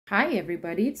Hi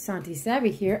everybody, it's Santi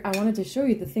Savvy here. I wanted to show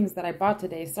you the things that I bought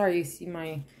today. Sorry you see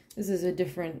this is a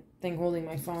different thing holding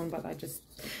my phone, but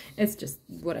it's just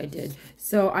what I did.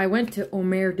 So I went to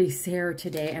Omer Dessert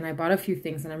today and I bought a few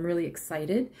things and I'm really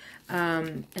excited.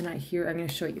 And I'm going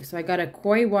to show you. So I got a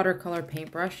koi watercolor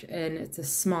paintbrush and it's a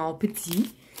small petit.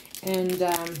 And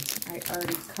I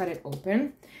already cut it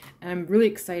open. And I'm really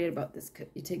excited about this.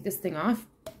 You take this thing off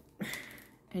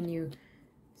and you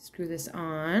screw this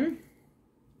on.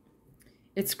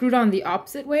 It's screwed on the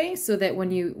opposite way so that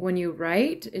when you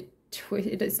write,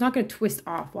 it's not going to twist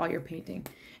off while you're painting.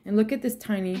 And look at this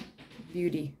tiny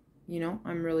beauty. You know,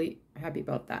 I'm really happy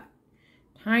about that.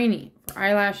 Tiny for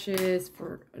eyelashes,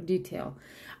 for detail.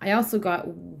 I also got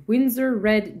Winsor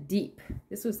Red Deep.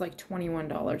 This was like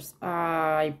 $21.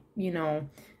 I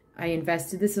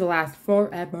invested. This will last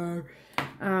forever.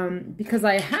 Because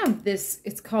I have this,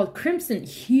 it's called Crimson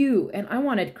Hue, and I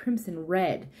wanted Crimson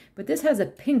Red, but this has a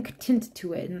pink tint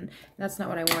to it, and that's not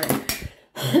what I wanted.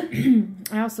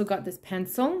 I also got this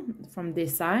pencil from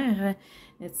Winsor.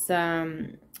 It's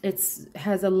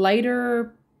has a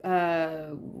lighter,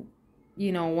 when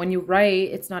you write,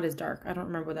 it's not as dark. I don't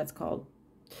remember what that's called.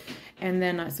 And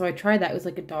then, so I tried that. It was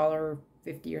like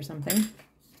 $1.50 or something.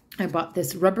 I bought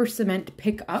this rubber cement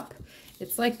pick up.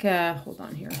 It's like, hold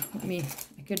on here.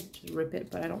 I could just rip it,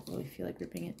 but I don't really feel like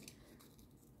ripping it.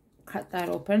 Cut that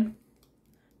open.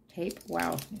 Tape.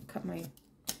 Wow, I cut my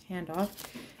hand off.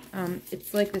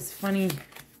 It's like this funny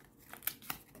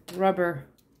rubber.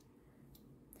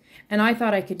 And I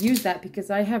thought I could use that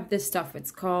because I have this stuff.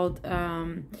 It's called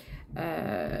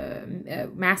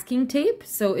masking tape.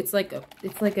 So it's like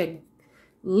a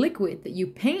liquid that you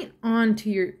paint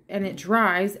onto and it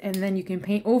dries, and then you can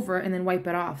paint over and then wipe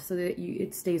it off so that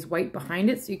it stays white behind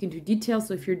it, so you can do details.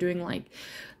 So if you're doing, like,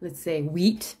 let's say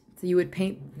wheat, so you would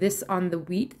paint this on the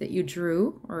wheat that you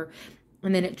drew,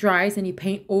 and then it dries and you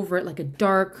paint over it like a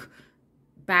dark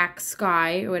back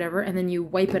sky or whatever, and then you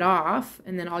wipe it off,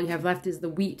 and then all you have left is the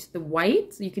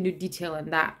white, so you can do detail in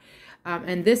that.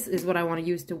 And this is what I want to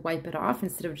use to wipe it off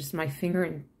instead of just my finger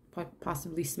and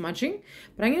possibly smudging.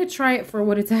 But I'm going to try it for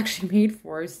what it's actually made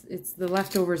for. It's the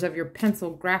leftovers of your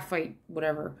pencil, graphite,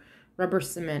 whatever, rubber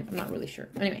cement. I'm not really sure.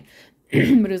 Anyway, but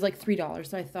it was like $3,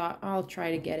 so I thought I'll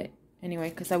try to get it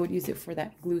anyway because I would use it for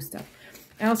that glue stuff.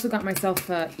 I also got myself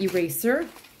an eraser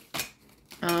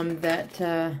that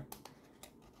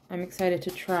I'm excited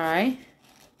to try.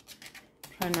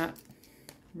 Try not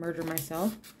murder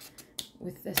myself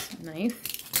with this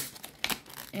knife.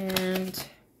 And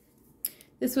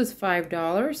this was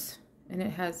 $5, and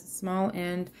it has a small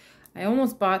end. I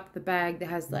almost bought the bag that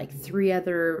has like 3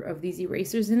 other of these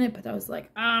erasers in it, but I was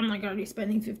like, oh my god, you're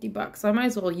spending $50. So I might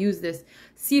as well use this,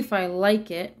 see if I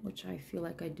like it, which I feel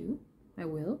like I do. I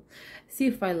will. See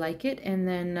if I like it, and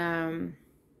then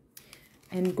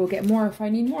and go get more if I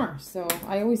need more. So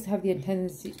I always have the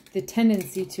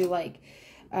tendency to like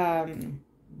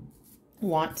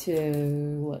want to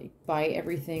like buy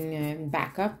everything and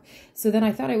back up. So then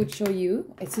I thought I would show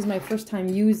you. This is my first time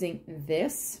using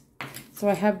this. So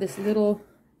I have this little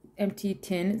empty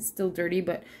tin. It's still dirty,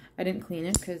 but I didn't clean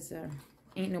it because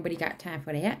ain't nobody got time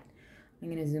for that. I'm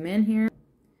going to zoom in here.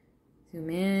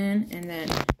 Zoom in, and then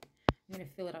I'm going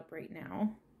to fill it up right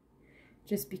now.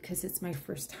 Just because it's my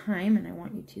first time and I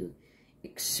want you to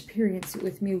experience it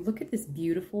with me. Look at this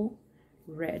beautiful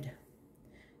red.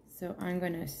 So I'm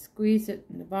going to squeeze it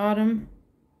in the bottom,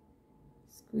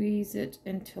 squeeze it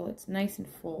until it's nice and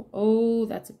full. Oh,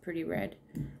 that's a pretty red.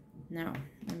 Now,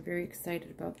 I'm very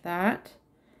excited about that.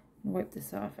 I'm going to wipe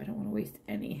this off. I don't want to waste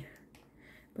any.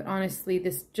 But honestly,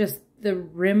 the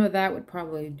rim of that would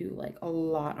probably do like a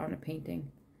lot on a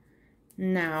painting.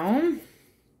 Now,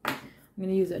 I'm going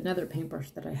to use another paintbrush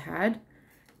that I had.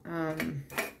 I'm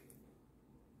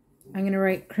going to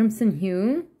write Crimson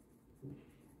Hue.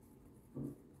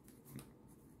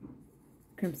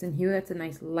 Crimson Hue, that's a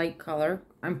nice light color.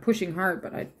 I'm pushing hard,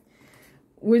 but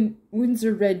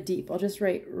Winsor Red Deep. I'll just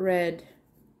write Red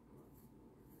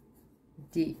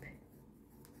Deep.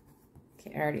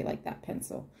 Okay, I already like that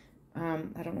pencil. I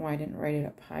don't know why I didn't write it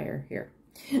up higher here.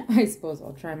 I suppose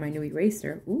I'll try my new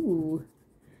eraser. Ooh.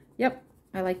 Yep,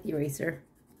 I like the eraser.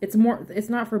 It's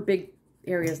not for big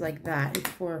areas like that. It's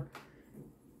for,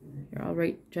 here, I'll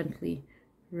write gently,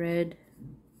 Red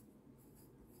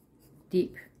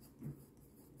Deep.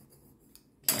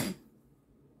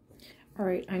 All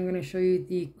right, I'm going to show you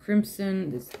the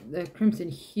Crimson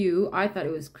Hue. I thought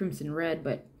it was Crimson Red,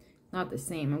 but not the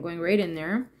same. I'm going right in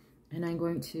there, and I'm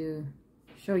going to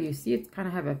show you. See, it's kind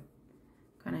of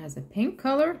has a pink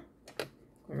color. Go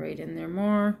right in there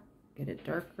more, get it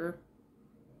darker.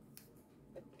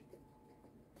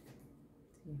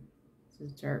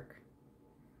 This is dark.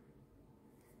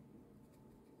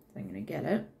 So I'm going to get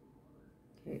it.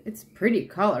 Okay, it's pretty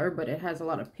color, but it has a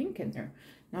lot of pink in there.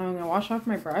 Now I'm going to wash off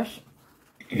my brush,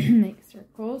 make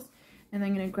circles, and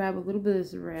I'm going to grab a little bit of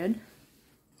this red.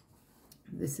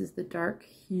 This is the dark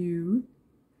hue,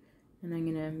 and I'm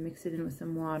going to mix it in with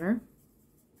some water.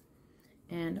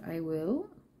 And I will,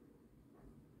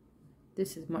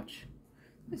 this is not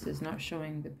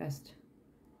showing the best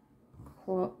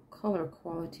color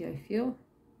quality, I feel.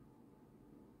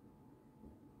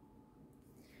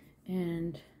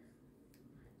 And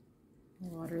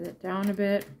water that down a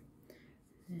bit,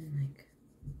 and like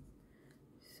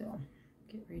so,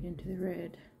 get right into the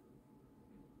red.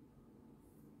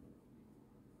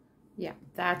 Yeah,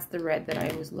 that's the red that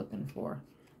I was looking for.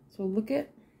 So look at,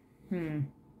 it's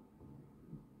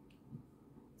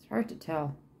hard to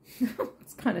tell.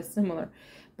 It's kind of similar,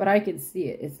 but I can see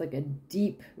it. It's like a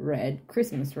deep red,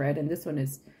 Christmas red, and this one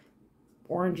is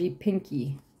orangey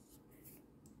pinky.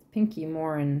 Pinky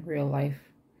more in real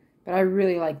life, but I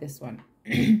really like this one.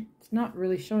 It's not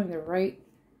really showing the right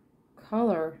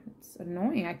color. It's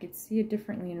annoying. I could see it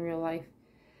differently in real life.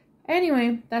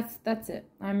 Anyway, that's it.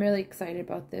 I'm really excited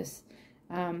about this.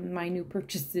 My new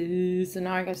purchases. So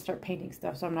now I gotta start painting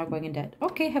stuff, so I'm not going in debt.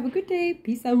 Okay, have a good day.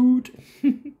 Peace out.